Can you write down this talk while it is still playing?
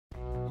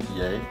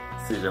E aí,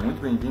 sejam muito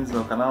bem-vindos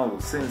ao canal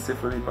CNC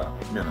Floripa.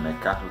 Meu nome é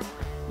Carlos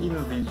e no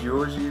vídeo de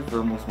hoje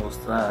vamos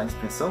mostrar a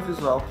inspeção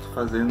visual que estou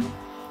fazendo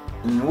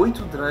em 8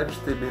 drivers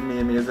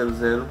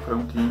TB6600 para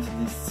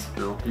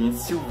o cliente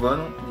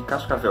Silvano de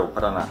Cascavel,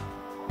 Paraná.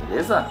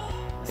 Beleza?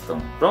 Estão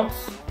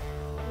prontos?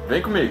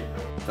 Vem comigo!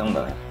 Então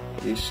galera,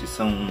 estes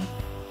são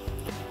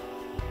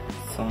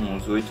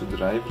os 8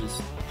 drivers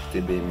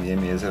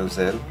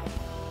TB6600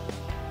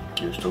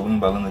 que eu estou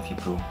embalando aqui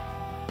pro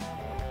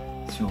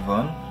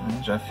Silvano,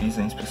 né? Já fiz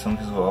a inspeção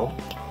visual.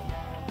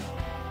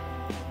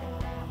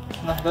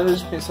 Na verdade, a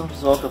inspeção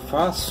visual que eu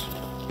faço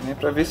é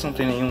para ver se não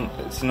tem nenhum,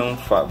 se não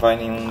vai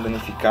nenhum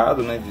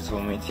danificado, né?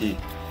 Visualmente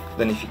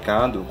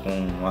danificado,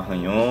 com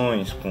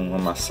arranhões, com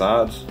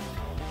amassados,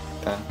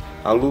 tá?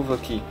 A luva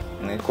aqui,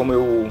 né? Como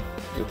eu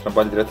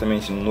trabalho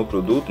diretamente no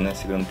produto, né?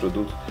 Segurando o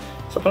produto,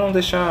 só para não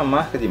deixar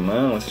marca de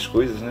mão, essas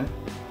coisas, né?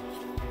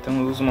 Então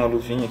eu uso uma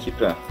luvinha aqui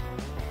para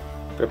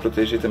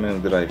proteger também o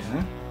drive,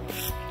 né?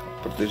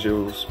 Proteger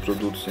os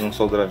produtos, não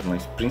só o drive,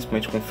 mas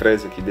principalmente com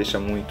fresa, que deixa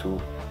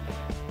muito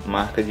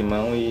marca de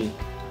mão e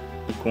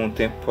com o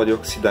tempo pode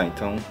oxidar.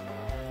 Então,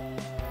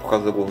 por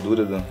causa da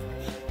gordura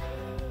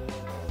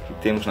que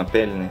temos na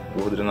pele, né?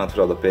 Gordura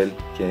natural da pele,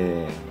 que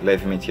é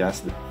levemente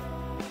ácida.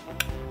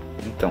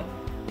 Então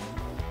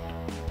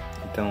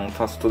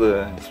faço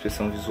toda a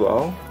inspeção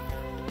visual,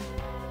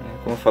 né?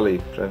 Como eu falei,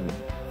 para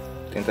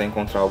tentar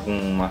encontrar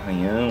algum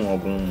arranhão,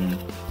 algum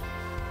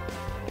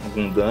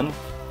dano,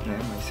 né?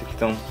 Mas esses aqui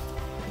estão,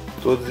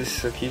 todos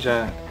esses aqui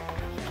já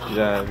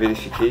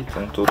verifiquei,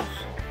 estão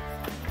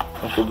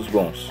todos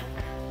bons,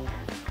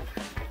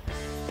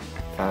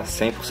 tá?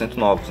 100%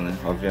 novos, né?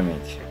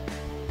 Obviamente.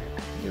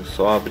 Eu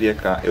só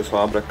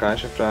abro a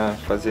caixa para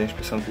fazer a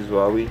inspeção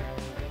visual e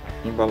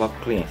embalar para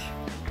o cliente.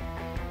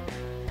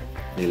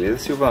 Beleza,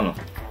 Silvano?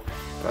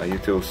 Tá aí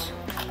os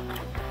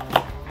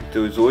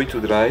teus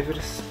 8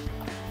 drivers.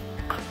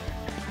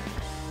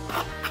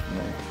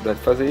 Dá de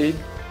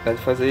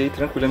fazer aí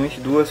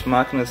tranquilamente 2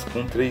 máquinas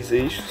com 3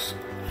 eixos,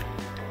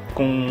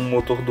 com um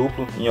motor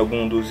duplo em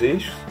algum dos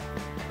eixos,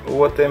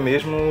 ou até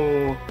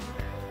mesmo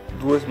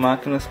 2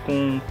 máquinas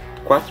com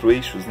 4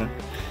 eixos, né?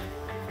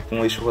 Com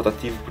um eixo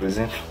rotativo, por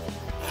exemplo.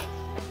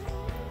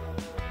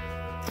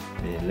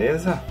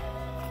 Beleza?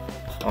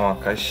 Ó, a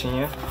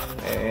caixinha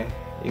é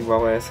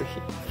igual a essa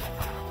aqui.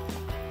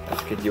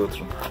 Acho que é de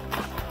outro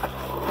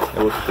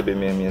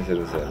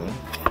TB6600, né?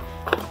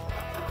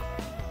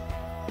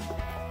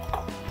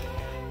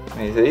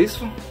 Mas é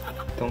isso.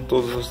 Então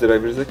todos os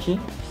drivers aqui.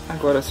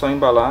 Agora é só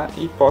embalar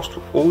e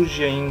posto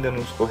hoje ainda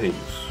nos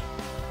correios.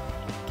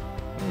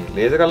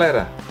 Beleza,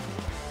 galera?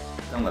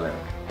 Então, galera,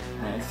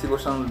 se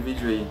gostaram do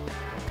vídeo aí,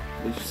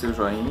 deixe o seu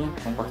joinha,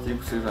 compartilhe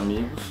com seus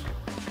amigos.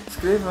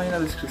 Escrevam aí na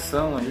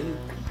descrição aí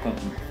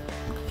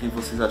o que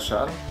vocês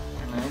acharam,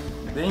 né?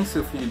 Deem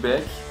seu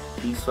feedback,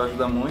 que isso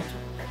ajuda muito.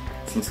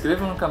 Se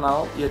inscrevam no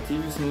canal e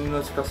ative o sininho de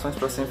notificações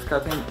para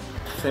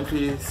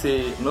sempre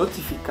ser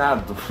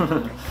notificado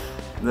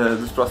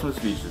dos próximos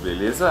vídeos,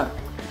 beleza?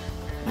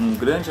 Um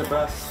grande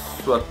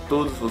abraço a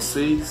todos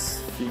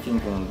vocês, fiquem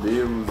com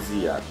Deus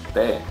e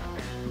até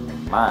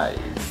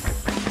mais!